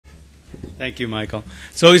Thank you, Michael.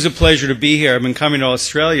 It's always a pleasure to be here. I've been coming to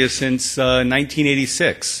Australia since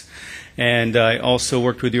 1986, and I also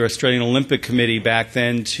worked with your Australian Olympic Committee back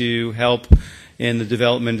then to help in the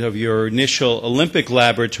development of your initial Olympic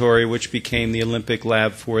laboratory, which became the Olympic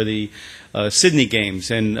lab for the Sydney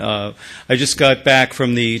Games. And I just got back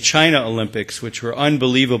from the China Olympics, which were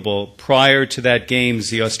unbelievable. Prior to that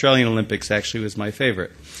Games, the Australian Olympics actually was my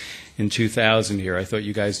favorite in 2000 here. I thought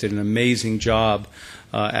you guys did an amazing job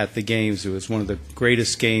at the Games. It was one of the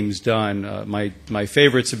greatest games done. My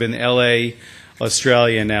favorites have been LA,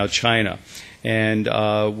 Australia, and now China. And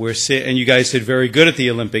and you guys did very good at the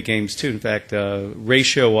Olympic Games too. In fact,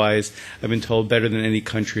 ratio-wise, I've been told better than any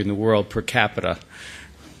country in the world per capita.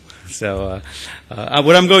 So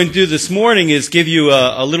what I'm going to do this morning is give you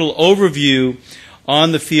a little overview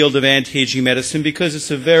on the field of anti-aging medicine, because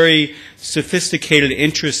it's a very sophisticated,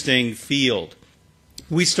 interesting field.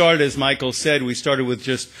 We started, as Michael said, we started with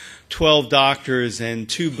just 12 doctors and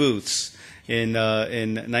 2 booths in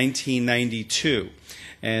 1992.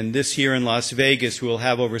 And this year in Las Vegas, we'll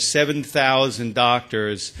have over 7,000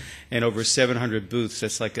 doctors and over 700 booths.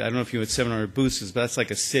 That's like, I don't know if you know what 700 booths is, but that's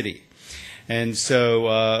like a city. And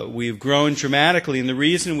so we've grown dramatically, and the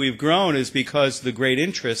reason we've grown is because of the great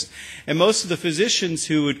interest. And most of the physicians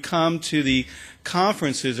who would come to the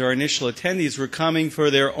conferences, our initial attendees, were coming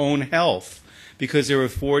for their own health because they were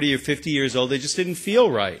 40 or 50 years old. They just didn't feel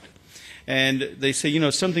right. And they say, you know,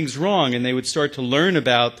 something's wrong, and they would start to learn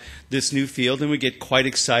about this new field and would get quite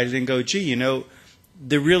excited and go, gee, you know,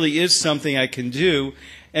 there really is something I can do.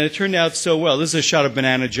 And it turned out so well. This is a shot of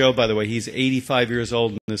Banana Joe, by the way. He's 85 years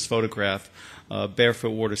old in this photograph,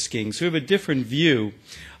 barefoot water skiing. So we have a different view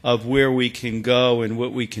of where we can go and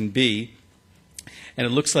what we can be. And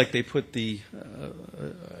it looks like they put the,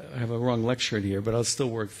 I have a wrong lecture in here, but I'll still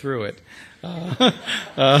work through it.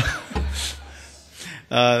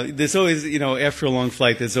 There's always, you know, after a long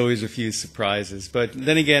flight, there's always a few surprises. But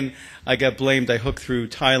then again, I got blamed. I hooked through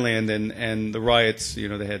Thailand and the riots. You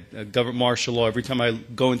know, they had government martial law. Every time I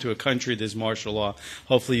go into a country, there's martial law.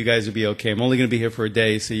 Hopefully you guys will be okay. I'm only going to be here for a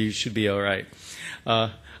day, so you should be all right.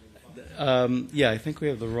 Yeah, I think we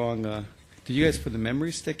have the wrong... did you guys put the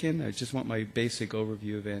memory stick in? I just want my basic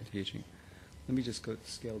overview of anti-aging. Let me just go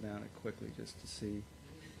scale down it quickly just to see...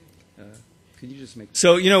 Can you just make...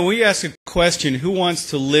 So, you know, we ask a question, who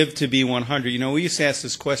wants to live to be 100? You know, we used to ask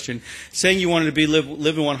this question. Saying you wanted to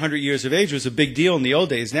live in 100 years of age was a big deal in the old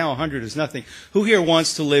days. Now 100 is nothing. Who here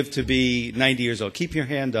wants to live to be 90 years old? Keep your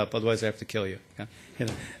hand up, otherwise I have to kill you. Yeah?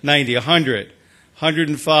 90, 100,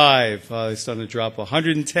 105. It's starting to drop.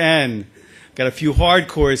 110. Got a few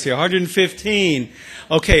hardcores here. 115.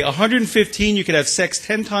 Okay, 115, you could have sex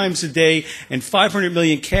 10 times a day and 500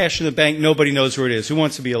 million cash in the bank. Nobody knows where it is. Who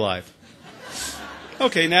wants to be alive?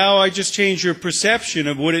 Okay, now I just changed your perception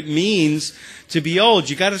of what it means to be old.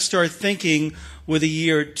 You got to start thinking with a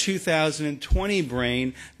year 2020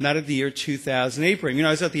 brain, not at the year 2008 brain. You know,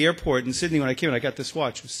 I was at the airport in Sydney when I came in. I got this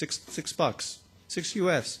watch. It was $6, $6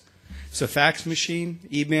 US. It's a fax machine,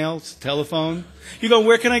 emails, telephone. You go,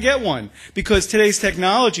 where can I get one? Because today's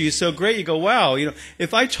technology is so great. You go, wow. You know,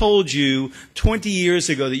 if I told you 20 years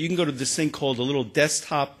ago that you can go to this thing called a little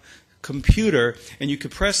desktop computer and you could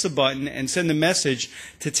press the button and send a message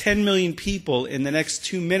to 10 million people in the next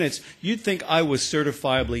 2 minutes, you'd think I was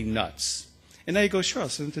certifiably nuts. And now you go, sure, I'll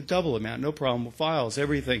send it to double amount, no problem with files,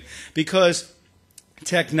 everything. Because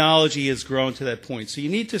technology has grown to that point. So you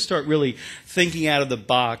need to start really thinking out of the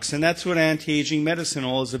box, and that's what anti-aging medicine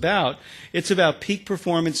all is about. It's about peak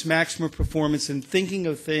performance, maximum performance, and thinking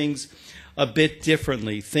of things a bit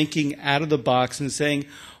differently, thinking out of the box and saying,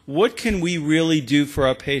 what can we really do for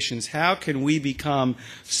our patients? How can we become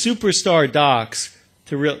superstar docs?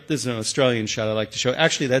 This is an Australian shot I like to show.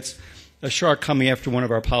 Actually, that's a shark coming after one of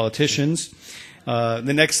our politicians. The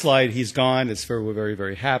next slide, he's gone. We're very,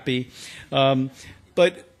 very happy.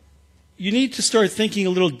 But you need to start thinking a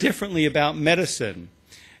little differently about medicine.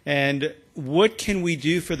 And what can we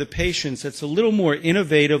do for the patients that's a little more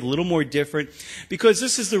innovative, a little more different? Because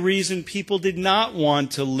this is the reason people did not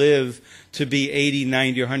want to live to be 80,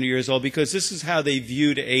 90, or 100 years old, because this is how they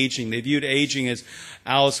viewed aging. They viewed aging as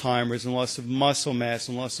Alzheimer's and loss of muscle mass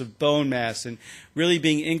and loss of bone mass and really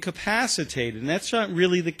being incapacitated. And that's not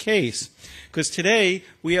really the case, because today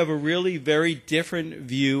we have a really very different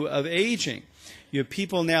view of aging. You have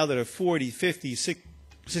people now that are 40, 50, 60,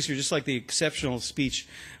 just like the exceptional speech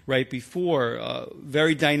right before,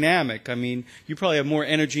 very dynamic. I mean, you probably have more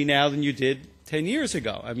energy now than you did 10 years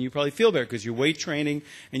ago. I mean, you probably feel better because you're weight training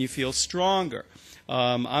and you feel stronger.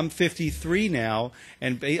 I'm 53 now,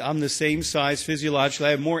 and I'm the same size physiologically.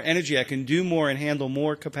 I have more energy. I can do more and handle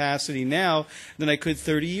more capacity now than I could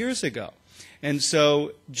 30 years ago. And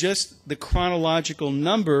so just the chronological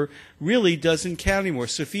number really doesn't count anymore.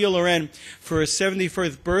 Sophia Loren, for her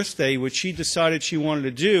 71st birthday, what she decided she wanted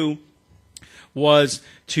to do was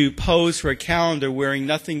to pose for a calendar wearing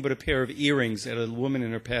nothing but a pair of earrings at a woman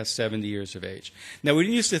in her past 70 years of age. Now, we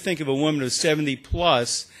didn't used to think of a woman who's 70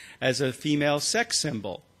 plus as a female sex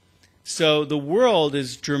symbol. So the world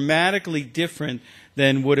is dramatically different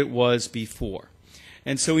than what it was before.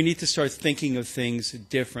 And so we need to start thinking of things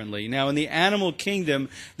differently. Now, in the animal kingdom,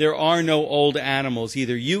 there are no old animals.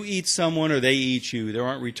 Either you eat someone or they eat you. There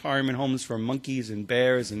aren't retirement homes for monkeys and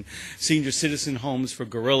bears and senior citizen homes for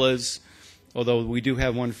gorillas, although we do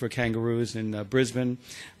have one for kangaroos in Brisbane,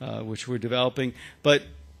 which we're developing. But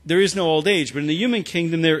there is no old age. But in the human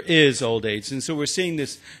kingdom, there is old age. And so we're seeing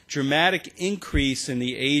this dramatic increase in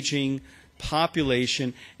the aging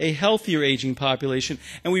population, a healthier aging population.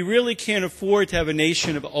 And we really can't afford to have a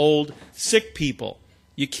nation of old, sick people.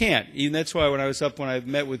 You can't. Even that's why when I've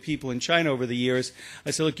met with people in China over the years,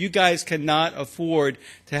 I said, look, you guys cannot afford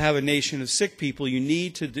to have a nation of sick people. You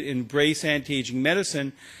need to embrace anti-aging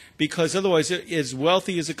medicine, because otherwise, as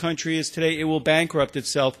wealthy as a country is today, it will bankrupt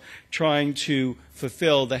itself trying to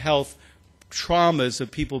fulfill the health traumas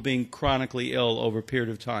of people being chronically ill over a period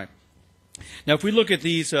of time. Now, if we look at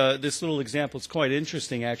these, this little example, it's quite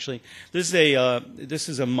interesting, actually. This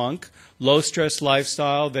is a monk, low-stress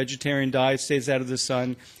lifestyle, vegetarian diet, stays out of the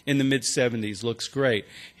sun, in the mid-70s, looks great.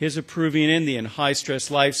 Here's a Peruvian Indian,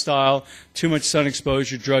 high-stress lifestyle, too much sun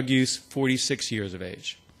exposure, drug use, 46 years of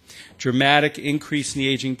age. Dramatic increase in the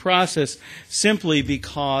aging process simply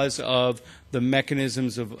because of the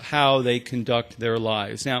mechanisms of how they conduct their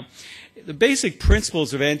lives. Now, the basic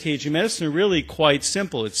principles of anti-aging medicine are really quite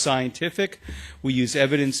simple. It's scientific. We use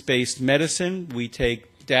evidence-based medicine. We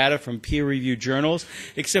take data from peer-reviewed journals,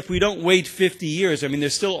 except we don't wait 50 years. I mean, they're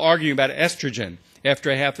still arguing about estrogen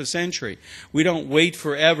after a half a century. We don't wait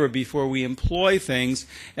forever before we employ things,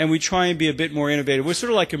 and we try and be a bit more innovative. We're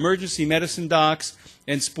sort of like emergency medicine docs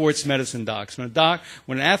and sports medicine docs. When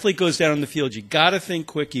an athlete goes down on the field, you got to think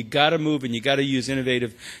quick, you got to move, and you got to use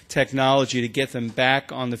innovative technology to get them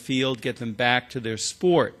back on the field, get them back to their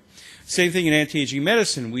sport. Same thing in anti-aging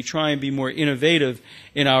medicine. We try and be more innovative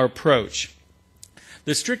in our approach.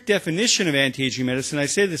 The strict definition of anti-aging medicine, I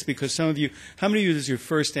say this because some of you, how many of you, this is your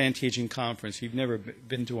first anti-aging conference? You've never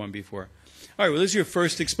been to one before. All right, well, this is your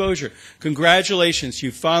first exposure. Congratulations,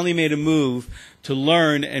 you finally made a move to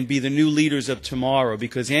learn and be the new leaders of tomorrow,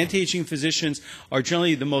 because anti-aging physicians are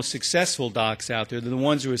generally the most successful docs out there. They're the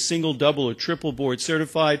ones who are single, double, or triple board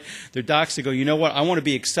certified. They're docs that go, you know what, I want to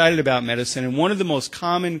be excited about medicine. And one of the most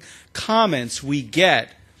common comments we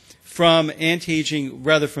get from anti-aging,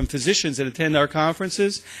 rather from physicians that attend our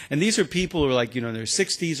conferences, and these are people who are like, in their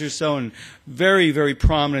 60s or so, and very, very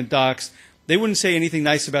prominent docs. They wouldn't say anything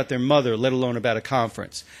nice about their mother, let alone about a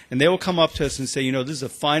conference. And they will come up to us and say, this is the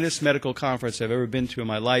finest medical conference I've ever been to in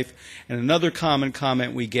my life. And another common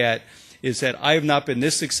comment we get is that I have not been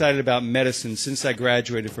this excited about medicine since I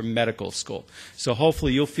graduated from medical school. So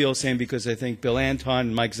hopefully you'll feel the same, because I think Bill Anton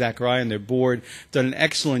and Mike Zachariah and their board have done an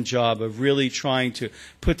excellent job of really trying to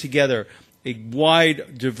put together a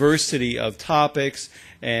wide diversity of topics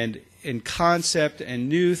and concept and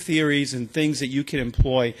new theories and things that you can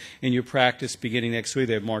employ in your practice beginning next week.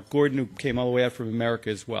 They have Mark Gordon, who came all the way out from America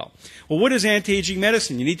as well. Well, what is anti-aging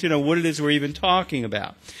medicine? You need to know what it is we're even talking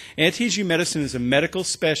about. Anti-aging medicine is a medical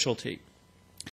specialty